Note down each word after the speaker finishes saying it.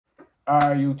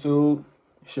Alright, YouTube,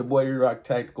 it's your boy E-Rock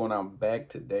Tactical, and I'm back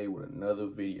today with another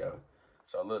video.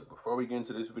 So look, before we get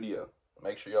into this video,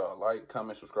 make sure y'all like,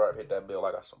 comment, subscribe, hit that bell.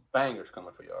 I got some bangers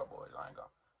coming for y'all boys. I ain't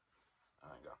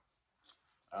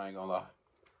gonna lie.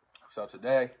 So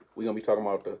today, we're gonna be talking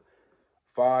about the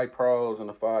 5 pros and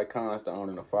the 5 cons to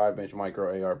owning a 5-inch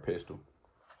micro AR pistol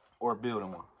or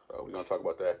building one. So we're gonna talk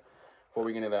about that. Before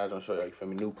we get into that, I'm gonna show y'all, you feel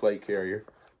me, new plate carrier.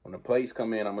 When the plates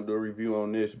come in, I'm gonna do a review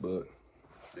on this, but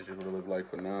this is what it looks like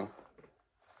for now.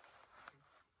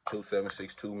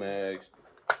 2.762 mags,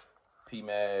 P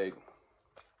mag.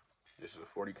 This is a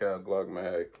 40 cal Glock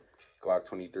mag, Glock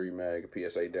 23 mag, a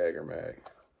PSA dagger mag.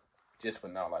 Just for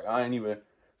now, like I ain't even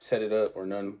set it up or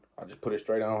nothing. I just put it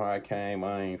straight on how it came.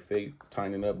 I ain't fake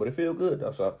tightening up, but it feel good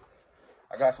though. So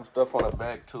I got some stuff on the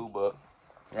back too, but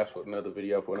that's for another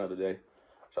video for another day.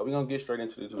 So we're gonna get straight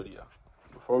into this video.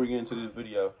 Before we get into this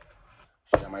video,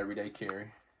 show you my everyday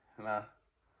carry. Nah.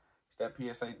 That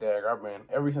PSA dagger, I've been,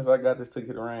 ever since I got this took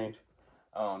to the range,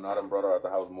 I don't know, I done brought her out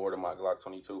the house more than my Glock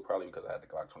 22, probably because I had the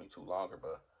Glock 22 longer,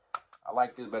 but I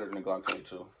like this better than the Glock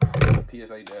 22.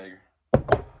 PSA dagger,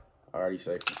 already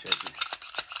safety checked it.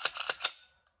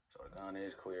 So the gun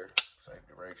is clear, safe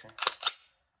direction.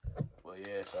 But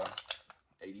yeah, so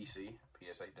ADC,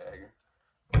 PSA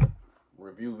dagger.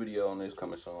 Review video on this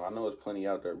coming soon. I know there's plenty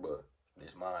out there, but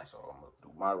it's mine, so I'm gonna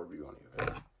do my review on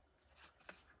it.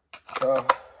 So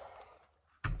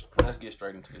let's get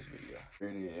straight into this video. Here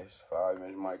it is,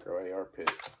 5-inch micro AR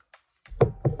pistol.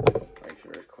 Make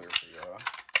sure it's clear for y'all.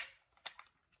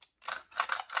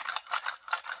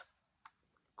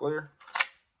 Clear,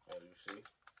 as you see.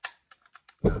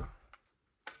 Now,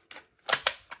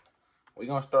 we're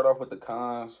gonna start off with the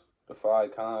cons, the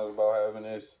 5 cons about having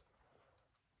this.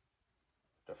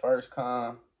 The first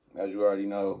con, as you already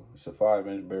know, it's a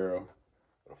 5-inch barrel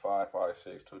with a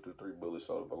 5.56 223 bullet,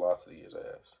 so the velocity is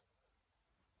ass.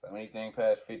 So anything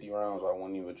past 50 rounds, I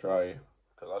wouldn't even try it.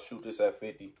 Because I shoot this at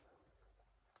 50.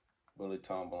 Bullet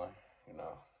tumbling, you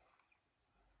know.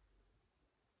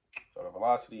 So the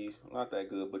velocity is not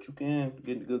that good, but you can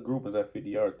get good groupings at 50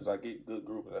 yards. Because I get good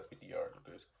groupings at 50 yards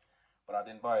with this. But I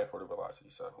didn't buy it for the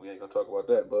velocity, so we ain't going to talk about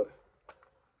that. But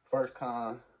first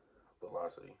con,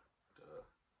 velocity. The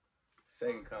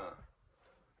second con,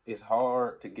 it's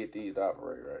hard to get these to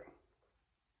operate right.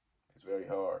 It's very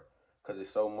hard. Because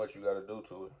there's so much you got to do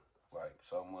to it. Like,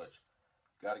 so much.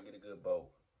 You got to get a good bow.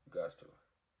 You got to.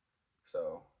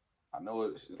 So, I know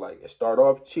it's like, it start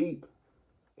off cheap.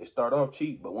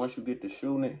 But once you get to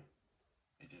shooting it,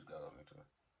 it just goes into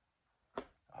a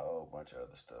whole bunch of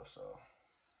other stuff. So,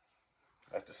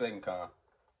 that's the second con.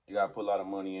 You got to put a lot of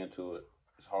money into it.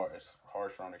 It's hard. It's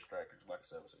harsh on extractors, like a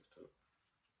 7.62.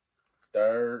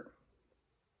 Third,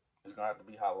 it's going to have to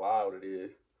be how loud it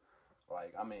is.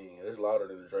 Like, I mean, it's louder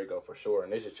than the Draco for sure,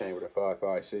 and this is chambered at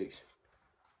 5.56.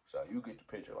 So you get the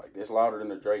picture. Like, this louder than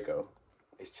the Draco.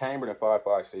 It's chambered at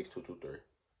 5.56 223.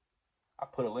 I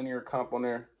put a linear comp on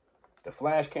there. The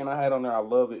flash can I had on there, I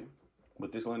love it,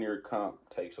 but this linear comp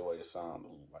takes away the sound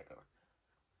like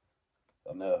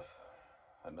enough.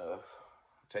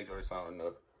 Takes away the sound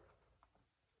enough.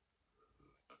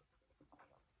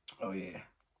 Oh yeah,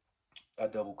 I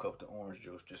double cupped the orange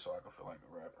juice just so I could feel like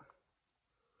a rapper.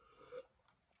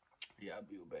 Yeah, I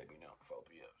build baby now for 4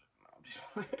 p.m. No, I'm just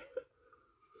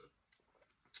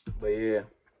But yeah,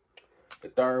 the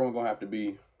third one gonna have to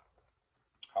be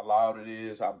how loud it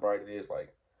is, how bright it is.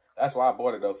 Like, that's why I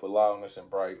bought it though, for loudness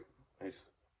and bright. It's,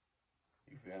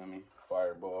 you feel me?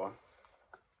 Fireball.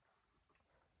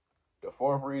 The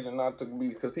fourth reason not to be,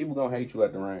 because people gonna hate you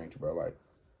at the range, bro. Like,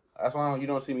 that's why you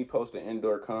don't see me posting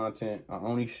indoor content. I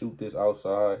only shoot this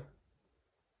outside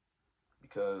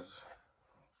because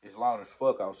it's loud as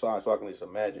fuck outside, so I can just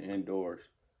imagine indoors.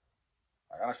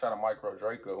 Like, I shot a micro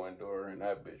Draco indoor, and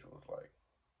that bitch was like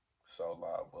so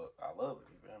loud, but I love it.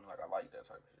 You feel me? Like, I like that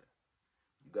type of shit.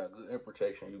 You got good ear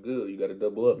protection, you good. You got to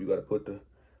double up. You got to put the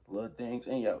little things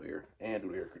in your ear and do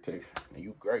the ear protection, and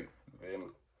you great. You feel me?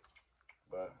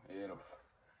 But yeah, the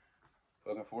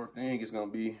fucking fourth thing is gonna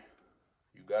be,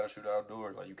 you gotta shoot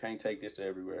outdoors. Like, you can't take this to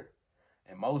everywhere,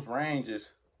 and most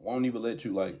ranges won't even let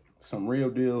you. Like, some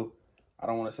real deal, I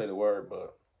don't want to say the word,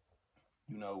 but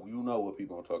you know what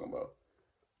people are talking about.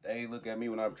 They look at me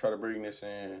when I try to bring this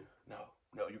in. No,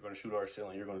 you're going to shoot our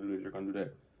ceiling. You're going to do this. You're going to do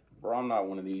that. Bro, I'm not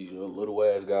one of these little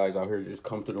ass guys out here just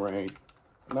come to the range.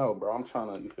 No, bro, I'm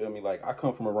trying to, you feel me? Like, I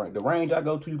come from a range. The range I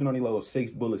go to, you can only load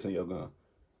 6 bullets in your gun.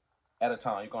 At a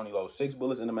time, you can only load 6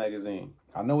 bullets in the magazine.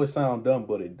 I know it sounds dumb,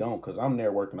 but it don't, because I'm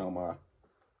there working on my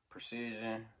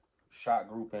precision, shot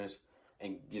groupings,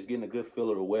 and just getting a good feel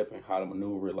of the weapon, how to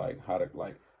maneuver, like,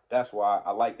 that's why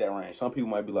I like that range. Some people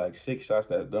might be like, 6 shots,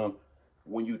 that's dumb.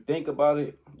 when you think about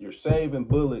it, you're saving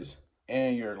bullets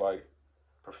and you're like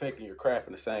perfecting your craft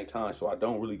at the same time. So I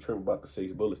don't really trip about the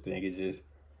 6 bullets thing. It's just,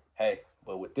 hey,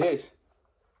 but with this,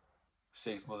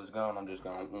 6 bullets gone, I'm just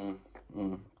gonna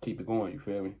keep it going, you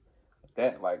feel me?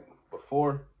 That, like,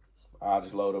 before, I'll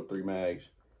just load up 3 mags,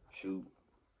 shoot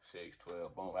 6,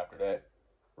 12, boom. After that,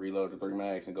 reload the 3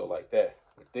 mags and go like that.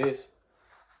 With this,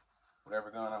 whatever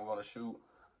gun I'm gonna shoot,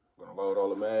 I'm gonna load all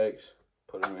the mags,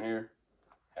 put them in here,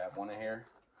 have one in here,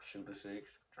 shoot the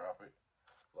 6, drop it,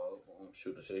 load, boom,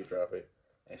 shoot the 6, drop it,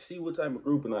 and see what type of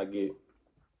grouping I get.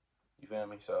 You feel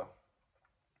me? So,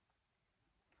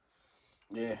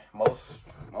 yeah, most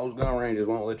gun ranges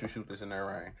won't let you shoot this in their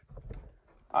range.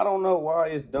 I don't know why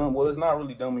it's dumb. Well, it's not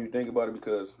really dumb when you think about it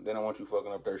because they don't want you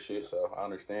fucking up their shit, so I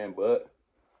understand, but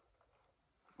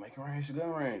making range is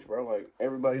gun range, bro. Like,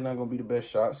 everybody's not going to be the best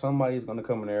shot. Somebody's going to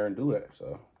come in there and do that,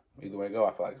 so either way it go,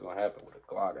 I feel like it's going to happen with a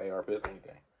Glock, AR, pistol,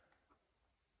 anything.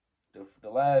 The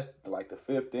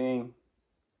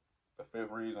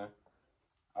fifth reason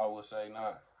I would say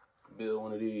not build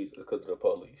one of these is because of the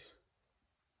police.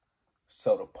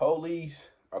 So the police,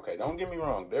 okay, don't get me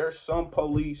wrong. There's some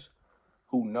police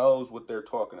who knows what they're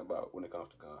talking about when it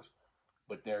comes to guns.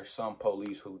 But there's some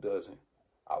police who doesn't.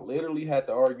 I literally had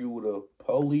to argue with a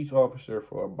police officer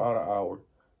for about an hour,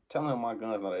 telling him my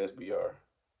gun's not an SBR.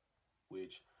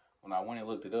 Which, when I went and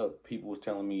looked it up, people was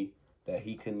telling me that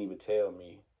he couldn't even tell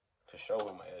me to show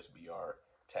him an SBR,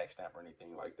 tax stamp, or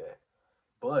anything like that.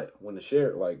 But when the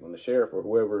sheriff or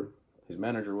whoever his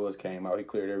manager was came out, he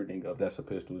cleared everything up. That's a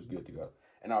pistol, it's good to go.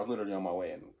 And I was literally on my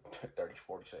way in 30,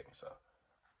 40 seconds, so.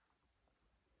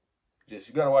 Just,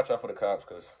 you gotta watch out for the cops,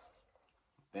 because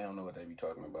they don't know what they be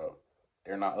talking about.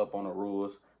 They're not up on the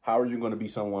rules. How are you going to be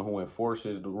someone who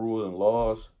enforces the rules and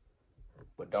laws,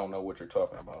 but don't know what you're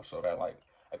talking about? So that, like,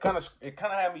 it kind of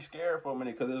had me scared for a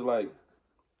minute, because it's like,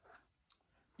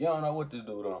 you don't know what this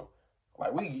dude on.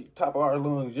 Like, we top of our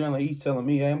lungs, generally, he's telling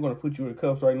me, hey, I'm going to put you in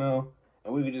cuffs right now,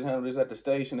 and we could just handle this at the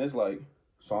station. It's like,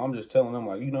 so I'm just telling them,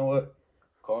 like, you know what?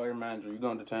 Call your manager. You're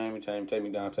going to detain me, take me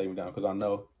down, because I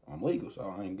know I'm legal,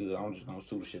 so I ain't good. I'm just going to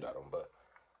sue the shit out of them. But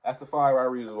that's the 5 right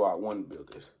reasons why I wanted to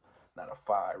build this. Not the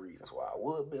 5 reasons why I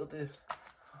would build this. Oh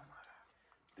my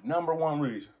God. The number 1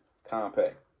 reason,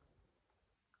 compact.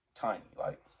 Tiny.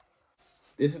 Like,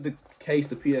 this is the case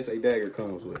the PSA Dagger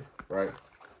comes with, right?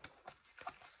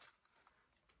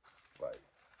 Like,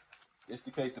 it's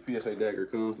the case the PSA Dagger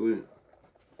comes with.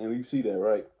 And you see that,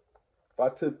 right? If I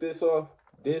took this off,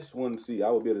 this wouldn't see. I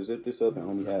would be able to zip this up and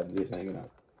only have this hanging out.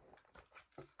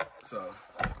 So,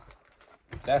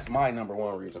 that's my number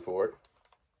 1 reason for it.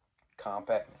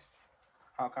 Compactness.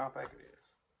 How compact it is.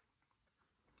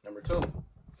 Number 2.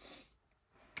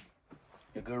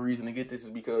 A good reason to get this is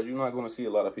because you're not going to see a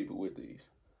lot of people with these.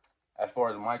 As far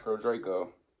as micro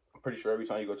Draco, I'm pretty sure every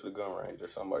time you go to the gun range,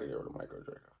 there's somebody there with a micro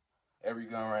Draco. Every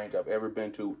gun range I've ever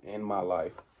been to in my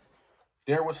life,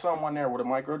 there was someone there with a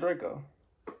micro Draco.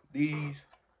 These,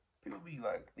 people be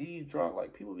like,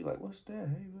 people be like, what's that?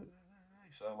 Hey,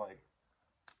 so, like,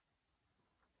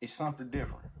 it's something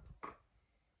different.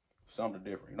 Something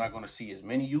different. You're not going to see as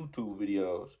many YouTube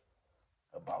videos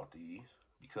about these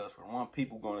because, for one,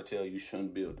 people going to tell you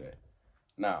shouldn't build that.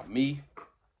 Now, me,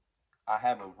 I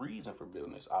have a reason for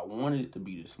building this. I wanted it to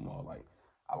be this small. Like,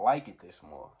 I like it this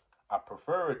small. I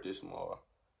prefer it this small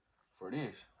for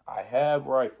this. I have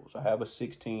rifles. I have a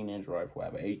 16-inch rifle. I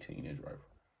have an 18-inch rifle.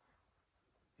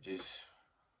 Just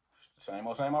the same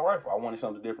old rifle. I wanted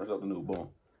something different, something new. Boom.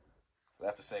 So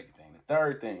that's the second thing. The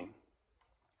third thing,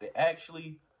 it's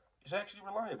actually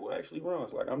reliable. It actually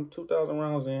runs. Like, I'm 2,000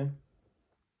 rounds in.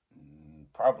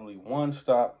 Probably 1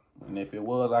 stop. And if it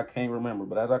was, I can't remember.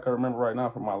 But as I can remember right now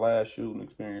from my last shooting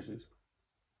experiences,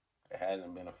 it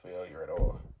hasn't been a failure at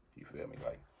all. You feel me?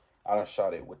 Like, I done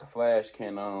shot it with the flash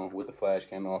can on, with the flash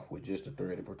can off, with just a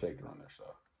threaded protector on there. So,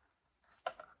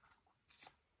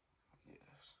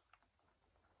 yes.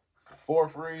 The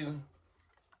 4th reason,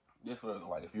 this will,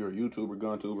 like, if you're a YouTuber,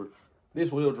 gun tuber,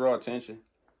 this will draw attention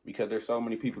because there's so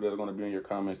many people that are going to be in your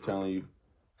comments telling you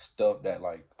stuff that,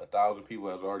 like, 1,000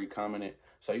 people has already commented.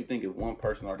 So you think if one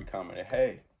person already commented,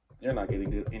 hey, they're not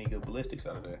getting any good ballistics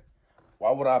out of that.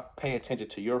 Why would I pay attention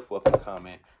to your fucking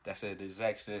comment that says the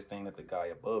exact same thing that the guy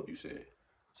above you said?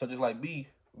 So just, like, be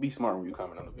smart when you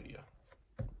comment on the video.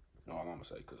 You know what I'm gonna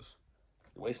say, because it's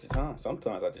a waste of time.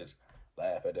 Sometimes I just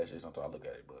laugh at that shit. Sometimes I look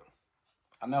at it, but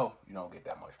I know you don't get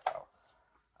that much power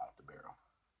out the barrel.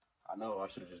 I know I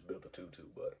should have just built a 2.2,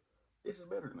 but this is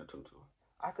better than a 2.2.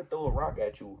 I could throw a rock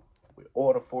at you with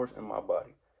all the force in my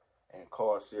body and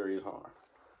cause serious harm.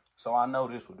 So I know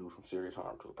this will do some serious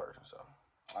harm to a person. So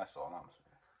that's all I'm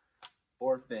saying.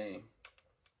 4th thing,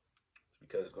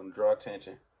 because it's gonna draw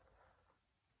attention.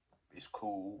 It's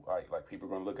cool. Like people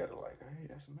are gonna look at it like, hey,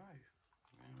 that's nice.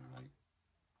 Man, like,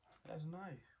 that's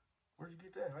nice. Where'd you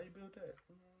get that? How you built that?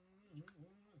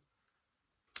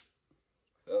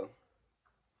 So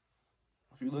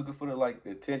if you're looking for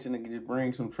the attention to just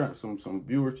bring some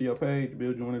viewers to your page,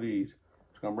 build you one of these.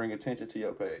 It's gonna bring attention to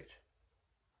your page.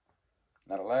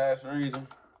 Now the last reason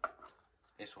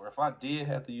is for if I did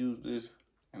have to use this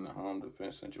in a home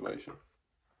defense situation,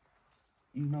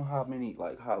 you know how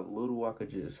little I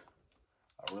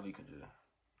really could just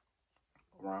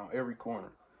around every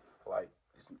corner. Like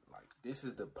this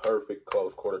is the perfect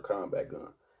close quarter combat gun.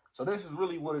 So this is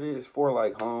really what it is for,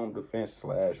 like home defense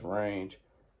 / range.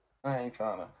 I ain't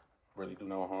trying to really do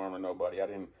no harm to nobody.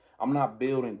 I'm not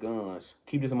building guns.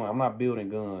 Keep this in mind. I'm not building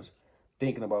guns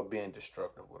thinking about being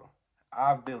destructive with them.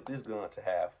 I've built this gun to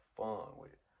have fun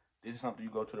with. This is something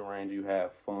you go to the range, you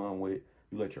have fun with.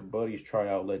 You let your buddies try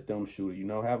out, let them shoot it. You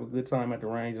know, have a good time at the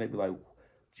range. And they be like,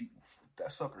 gee, that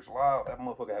sucker's loud. That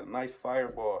motherfucker has a nice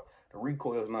fireball. The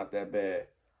recoil's not that bad.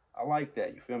 I like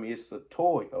that. You feel me? It's a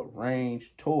toy, a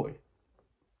range toy.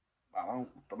 I'm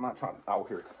not trying to out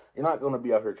here. You're not going to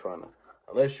be out here trying to,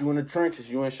 unless you in the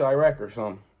trenches, you in Chirac or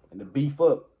something, and to beef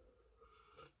up.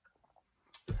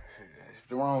 It's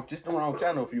the wrong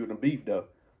channel if you in the beef, though.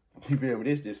 You feel me?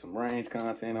 This is some range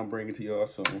content I'm bringing to y'all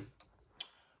soon.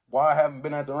 Why I haven't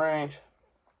been at the range?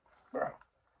 Bro,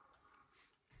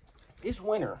 it's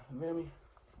winter, you feel me?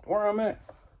 Where I'm at,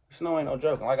 snow ain't no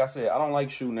joking. Like I said, I don't like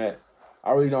shooting at,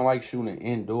 I really don't like shooting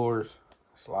indoors.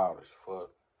 It's loud as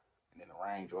fuck. And then the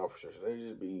range officers, they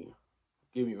just be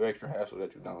giving you extra hassle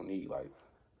that you don't need. Like,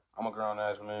 I'm a grown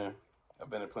ass man. I've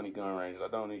been at plenty gun ranges. I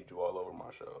don't need you all over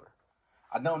my shoulder.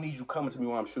 I don't need you coming to me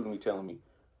while I'm shooting me telling me,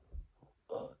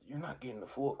 you're not getting the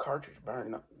full cartridge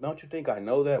burn. Don't you think I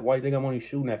know that? Why do you think I'm only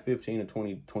shooting at 15 to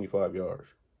 20, 25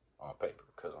 yards on paper?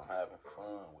 Because I'm having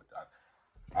fun with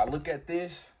it. I look at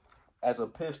this as a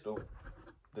pistol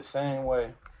the same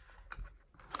way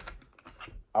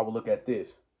I would look at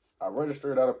this. I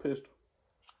registered out a pistol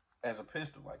as a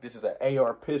pistol. Like, this is an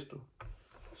AR pistol.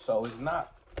 So it's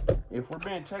not, if we're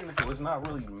being technical, it's not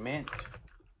really meant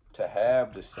to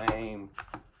have the same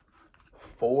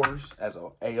force as an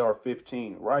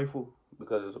AR-15 rifle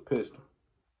because it's a pistol.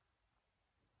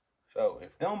 So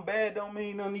if them bad don't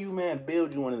mean nothing to you, man,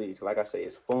 build you one of these. Like I say,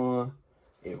 it's fun,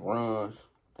 it runs,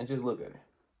 and just look at it.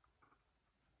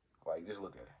 Like, just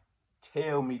look at it.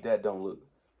 Tell me that don't look.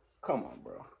 Come on,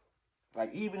 bro.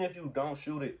 Like, even if you don't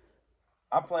shoot it,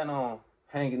 I plan on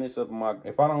hanging this up in my,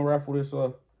 if I don't raffle this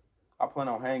up, I plan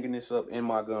on hanging this up in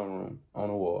my gun room on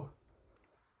the wall.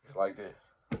 Just like this.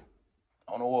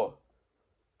 On the wall.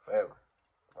 Forever.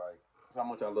 Like, that's how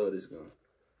much I love this gun.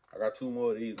 I got 2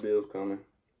 more of these builds coming.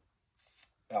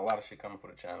 Got a lot of shit coming for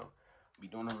the channel. Be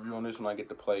doing a review on this when I get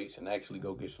the plates and actually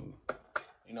go get some,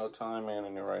 time man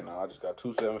in there right now. I just got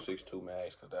 2 7.62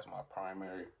 mags because that's my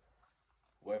primary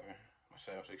weapon. My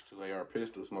 7.62 AR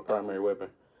pistol is my primary weapon.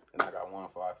 And I got 1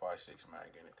 5.56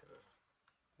 mag in it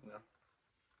because,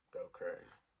 go crazy.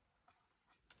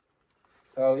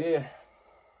 So yeah,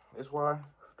 that's why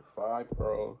the 5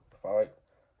 Pro, the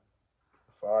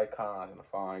 5 cons and the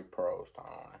 5 pros to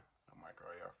own a micro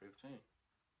AR-15.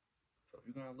 So if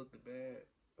you're gonna look the bad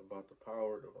about the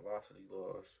power, the velocity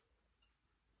loss,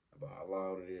 about how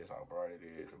loud it is, how bright it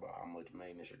is, about how much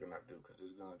maintenance you're gonna have to do, because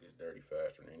this gun gets dirty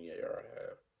faster than any AR I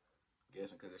have. I'm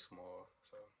guessing because it's small,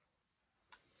 so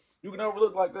you can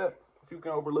overlook like that. If you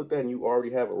can overlook that and you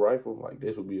already have a rifle, like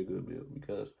this would be a good build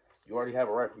because you already have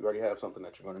a rifle. You already have something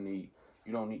that you're gonna need.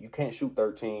 You can't shoot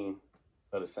 13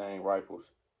 of the same rifles.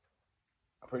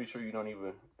 I'm pretty sure you don't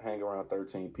even hang around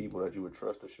 13 people that you would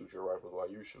trust to shoot your rifles while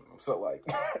you're shooting them. So like,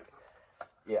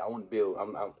 yeah, I wouldn't build.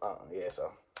 Yeah.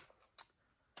 So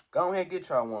go ahead and get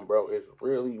y'all one, bro. It's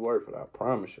really worth it. I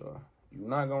promise y'all. You're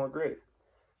not gonna regret it.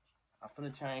 I'm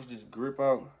finna change this grip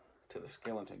out to the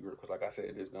skeleton grip because, like I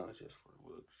said, this gun is just for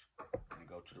looks. And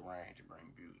go to the range and bring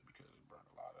views because it brought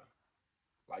a lot of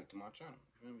like to my channel.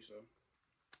 You feel me? So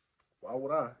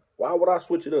why would I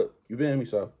switch it up? You feel me?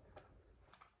 So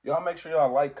y'all make sure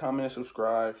y'all like, comment, and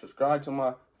subscribe.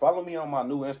 Follow me on my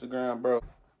new Instagram, bro.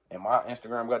 And my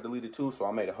Instagram got deleted too, so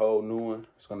I made a whole new one.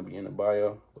 It's gonna be in the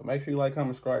bio. But make sure you like,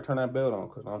 comment, subscribe, turn that bell on,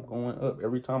 because I'm going up.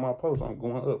 Every time I post, I'm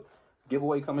going up.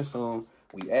 Giveaway coming soon.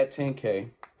 We at 10K.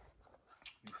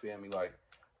 You feel me? Like,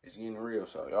 it's getting real.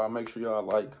 So y'all make sure y'all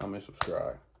like, comment,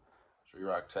 subscribe.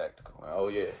 Rock Tactical. Oh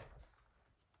yeah.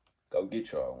 Go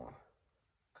get y'all one.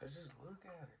 Cause just look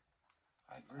at it.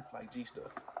 I grip like G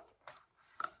stuff.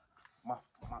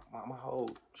 My whole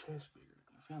chest bigger.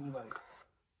 You feel me? Like,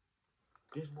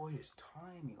 this boy is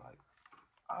tiny. Like,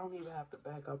 I don't even have to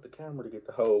back out the camera to get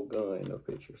the whole gun in the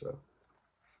picture, so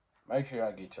make sure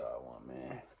I get y'all one,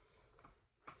 man.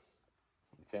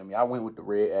 You feel me? I went with the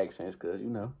red accents because, you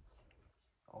know,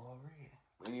 all red.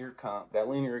 Linear comp. That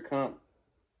linear comp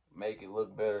make it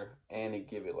look better, and it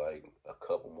give it, like, a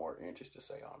couple more inches to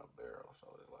say on the barrel, so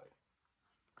it, like,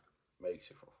 makes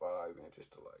it from 5 inches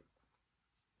to, like,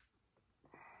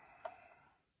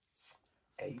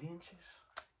 8 inches.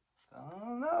 I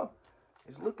don't know.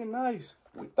 It's looking nice.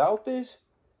 Without this,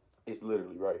 it's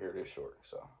literally right here this short.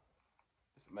 So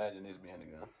just imagine this being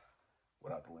the gun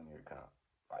without the linear comp.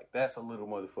 Like, that's a little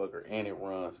motherfucker, and it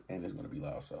runs, and it's gonna be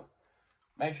loud. So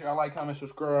make sure y'all like, comment,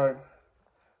 subscribe,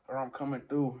 or I'm coming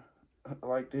through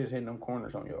like this, hitting them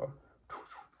corners on y'all.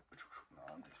 No,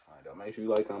 I'm just playing though. Make sure you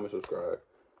like, comment, subscribe.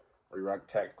 Re-Rock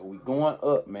Tactical. We going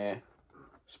up, man.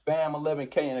 Spam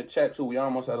 11K in the chat too. We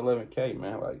almost at 11K,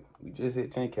 man. Like, we just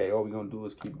hit 10K. All we gonna do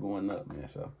is keep going up, man.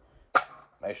 So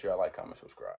make sure y'all like, comment, subscribe.